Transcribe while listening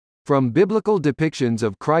From biblical depictions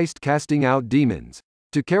of Christ casting out demons,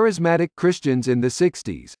 to charismatic Christians in the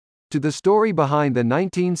 60s, to the story behind the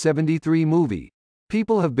 1973 movie,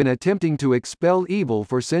 people have been attempting to expel evil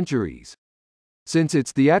for centuries. Since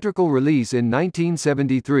its theatrical release in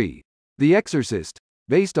 1973, The Exorcist,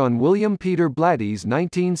 based on William Peter Blatty's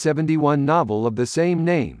 1971 novel of the same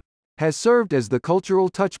name, has served as the cultural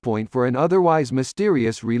touchpoint for an otherwise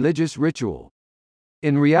mysterious religious ritual.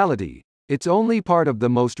 In reality, it's only part of the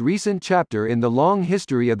most recent chapter in the long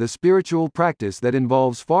history of the spiritual practice that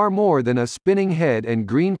involves far more than a spinning head and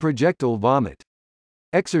green projectile vomit.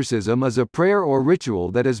 Exorcism is a prayer or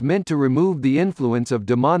ritual that is meant to remove the influence of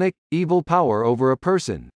demonic, evil power over a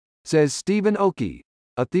person, says Stephen Oakey,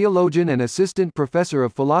 a theologian and assistant professor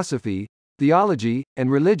of philosophy, theology, and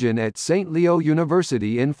religion at St. Leo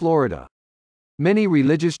University in Florida. Many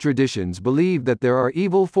religious traditions believe that there are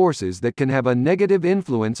evil forces that can have a negative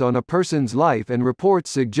influence on a person's life, and reports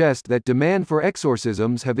suggest that demand for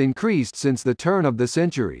exorcisms have increased since the turn of the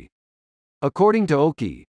century. According to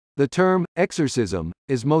Oakey, the term exorcism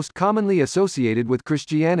is most commonly associated with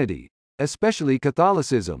Christianity, especially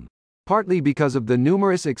Catholicism, partly because of the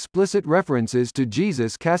numerous explicit references to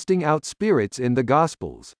Jesus casting out spirits in the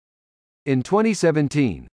Gospels. In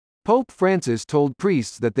 2017, Pope Francis told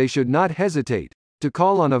priests that they should not hesitate to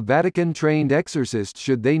call on a Vatican-trained exorcist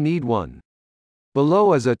should they need one.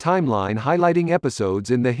 Below is a timeline highlighting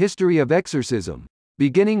episodes in the history of exorcism,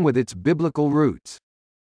 beginning with its biblical roots.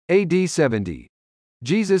 AD 70.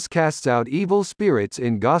 Jesus casts out evil spirits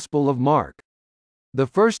in Gospel of Mark. The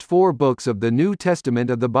first 4 books of the New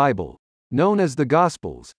Testament of the Bible, known as the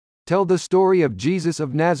Gospels, tell the story of Jesus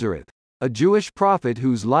of Nazareth, a Jewish prophet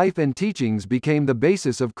whose life and teachings became the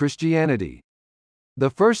basis of Christianity.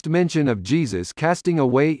 The first mention of Jesus casting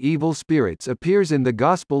away evil spirits appears in the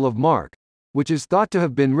Gospel of Mark, which is thought to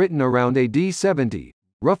have been written around AD 70,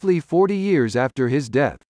 roughly 40 years after his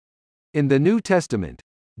death. In the New Testament,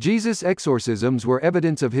 Jesus' exorcisms were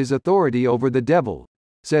evidence of his authority over the devil,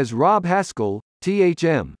 says Rob Haskell,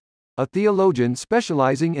 THM, a theologian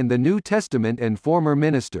specializing in the New Testament and former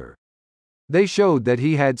minister. They showed that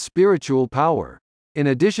he had spiritual power. In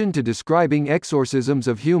addition to describing exorcisms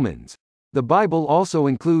of humans, the Bible also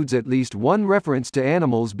includes at least one reference to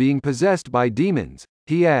animals being possessed by demons,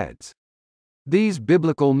 he adds. These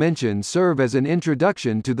biblical mentions serve as an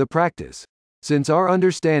introduction to the practice. Since our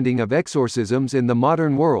understanding of exorcisms in the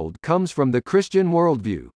modern world comes from the Christian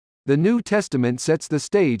worldview, the New Testament sets the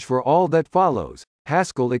stage for all that follows,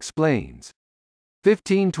 Haskell explains.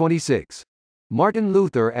 1526. Martin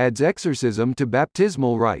Luther adds exorcism to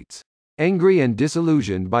baptismal rites. Angry and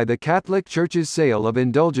disillusioned by the Catholic Church's sale of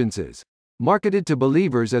indulgences, marketed to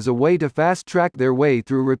believers as a way to fast-track their way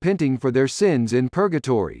through repenting for their sins in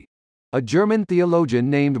purgatory, a German theologian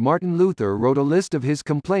named Martin Luther wrote a list of his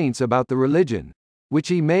complaints about the religion, which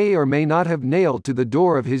he may or may not have nailed to the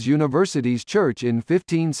door of his university's church in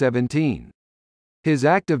 1517. His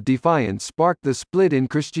act of defiance sparked the split in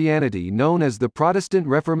Christianity known as the Protestant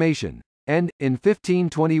Reformation, and, in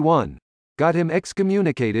 1521, got him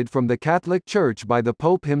excommunicated from the Catholic Church by the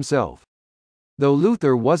Pope himself. Though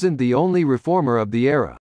Luther wasn't the only reformer of the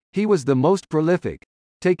era, he was the most prolific,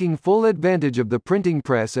 taking full advantage of the printing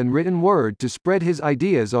press and written word to spread his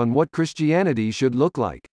ideas on what Christianity should look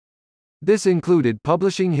like. This included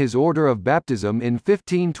publishing his Order of Baptism in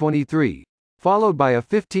 1523, followed by a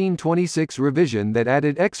 1526 revision that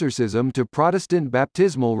added exorcism to Protestant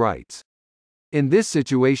baptismal rites. In this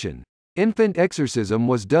situation, infant exorcism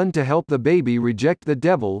was done to help the baby reject the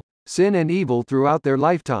devil, sin and evil throughout their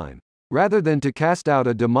lifetime, rather than to cast out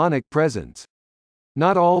a demonic presence.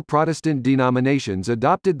 Not all Protestant denominations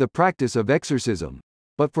adopted the practice of exorcism,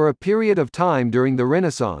 but for a period of time during the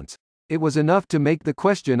Renaissance, it was enough to make the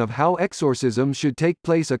question of how exorcism should take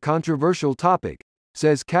place a controversial topic,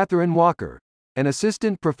 says Catherine Walker, an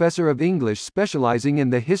assistant professor of English specializing in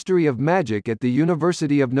the history of magic at the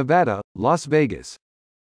University of Nevada, Las Vegas.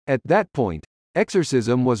 At that point,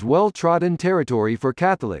 exorcism was well-trodden territory for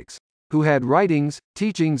Catholics, who had writings,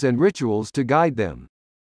 teachings and rituals to guide them.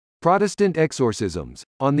 Protestant exorcisms,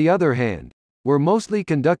 on the other hand, were mostly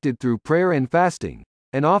conducted through prayer and fasting,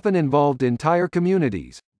 and often involved entire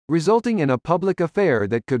communities, resulting in a public affair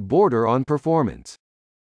that could border on performance.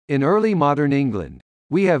 In early modern England,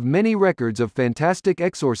 we have many records of fantastic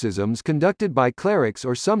exorcisms conducted by clerics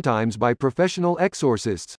or sometimes by professional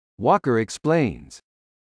exorcists, Walker explains.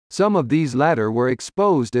 Some of these latter were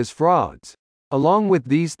exposed as frauds. Along with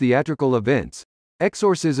these theatrical events,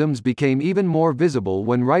 exorcisms became even more visible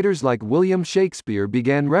when writers like William Shakespeare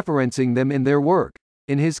began referencing them in their work,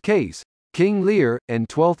 in his case, King Lear and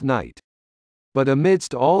Twelfth Night. But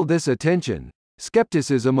amidst all this attention,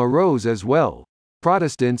 Skepticism arose as well.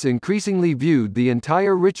 Protestants increasingly viewed the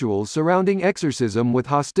entire ritual surrounding exorcism with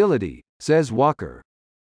hostility, says Walker.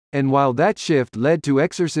 And while that shift led to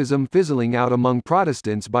exorcism fizzling out among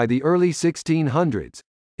Protestants by the early 1600s,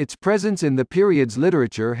 its presence in the period's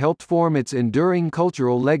literature helped form its enduring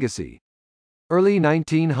cultural legacy. Early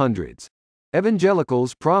 1900s.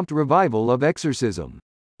 Evangelicals prompt revival of exorcism.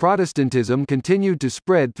 Protestantism continued to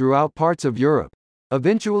spread throughout parts of Europe,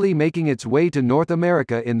 eventually making its way to North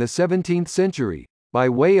America in the 17th century, by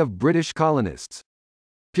way of British colonists.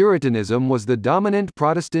 Puritanism was the dominant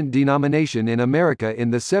Protestant denomination in America in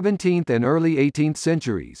the 17th and early 18th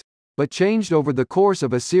centuries, but changed over the course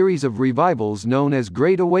of a series of revivals known as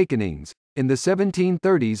Great Awakenings, in the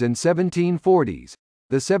 1730s and 1740s,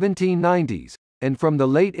 the 1790s, and from the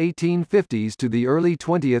late 1850s to the early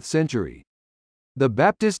 20th century. The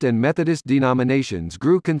Baptist and Methodist denominations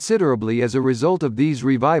grew considerably as a result of these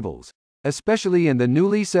revivals, especially in the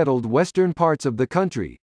newly settled western parts of the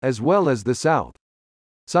country, as well as the South.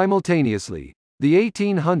 Simultaneously, the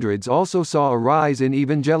 1800s also saw a rise in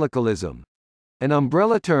evangelicalism, an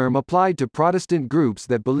umbrella term applied to Protestant groups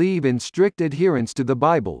that believe in strict adherence to the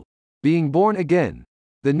Bible, being born again,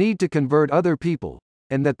 the need to convert other people,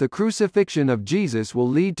 and that the crucifixion of Jesus will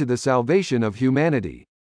lead to the salvation of humanity.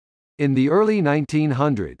 In the early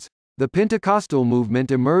 1900s, the Pentecostal movement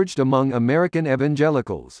emerged among American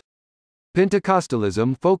evangelicals.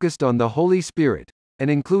 Pentecostalism focused on the Holy Spirit, and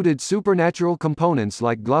included supernatural components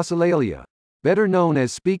like glossolalia, better known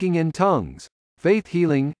as speaking in tongues, faith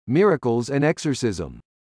healing, miracles and exorcism.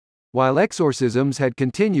 While exorcisms had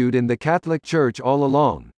continued in the Catholic Church all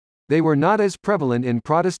along, they were not as prevalent in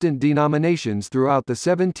Protestant denominations throughout the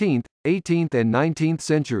 17th, 18th and 19th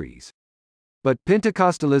centuries. But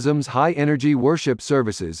Pentecostalism's high-energy worship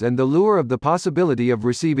services and the lure of the possibility of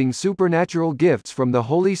receiving supernatural gifts from the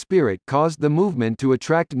Holy Spirit caused the movement to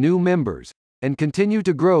attract new members, and continue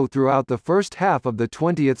to grow throughout the first half of the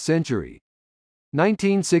 20th century.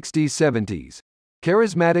 1960s-70s.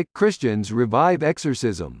 Charismatic Christians revive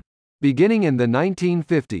exorcism. Beginning in the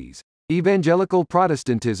 1950s, evangelical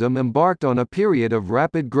Protestantism embarked on a period of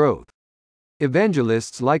rapid growth.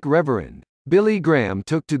 Evangelists like Reverend Billy Graham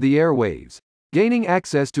took to the airwaves, gaining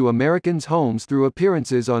access to Americans' homes through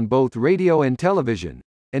appearances on both radio and television,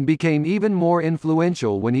 and became even more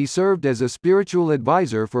influential when he served as a spiritual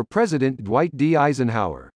advisor for President Dwight D.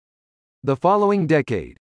 Eisenhower. The following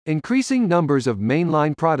decade, increasing numbers of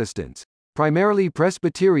mainline Protestants, primarily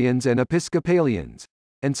Presbyterians and Episcopalians,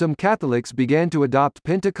 and some Catholics began to adopt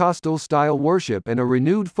Pentecostal-style worship and a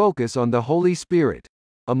renewed focus on the Holy Spirit,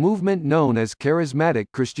 a movement known as charismatic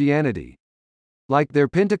Christianity. Like their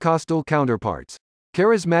Pentecostal counterparts,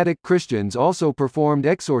 charismatic Christians also performed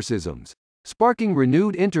exorcisms, sparking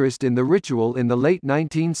renewed interest in the ritual in the late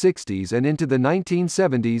 1960s and into the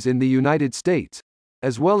 1970s in the United States,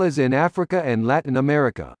 as well as in Africa and Latin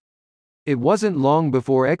America. It wasn't long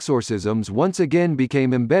before exorcisms once again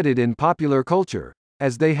became embedded in popular culture,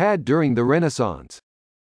 as they had during the Renaissance.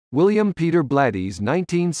 William Peter Blatty's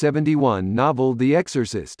 1971 novel The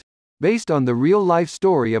Exorcist, based on the real-life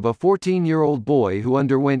story of a 14-year-old boy who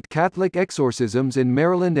underwent Catholic exorcisms in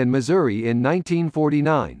Maryland and Missouri in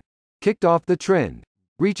 1949, kicked off the trend,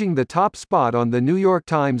 reaching the top spot on the New York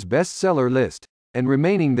Times bestseller list, and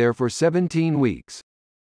remaining there for 17 weeks.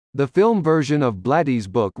 The film version of Blatty's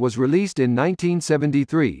book was released in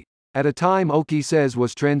 1973, at a time Oki says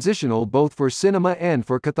was transitional both for cinema and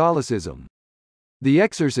for Catholicism. The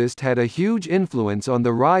Exorcist had a huge influence on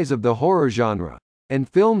the rise of the horror genre, and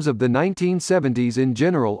films of the 1970s in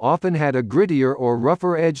general often had a grittier or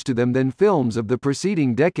rougher edge to them than films of the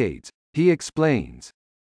preceding decades, he explains.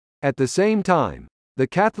 At the same time, the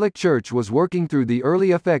Catholic Church was working through the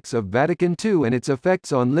early effects of Vatican II and its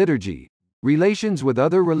effects on liturgy, relations with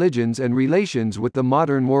other religions and relations with the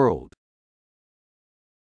modern world.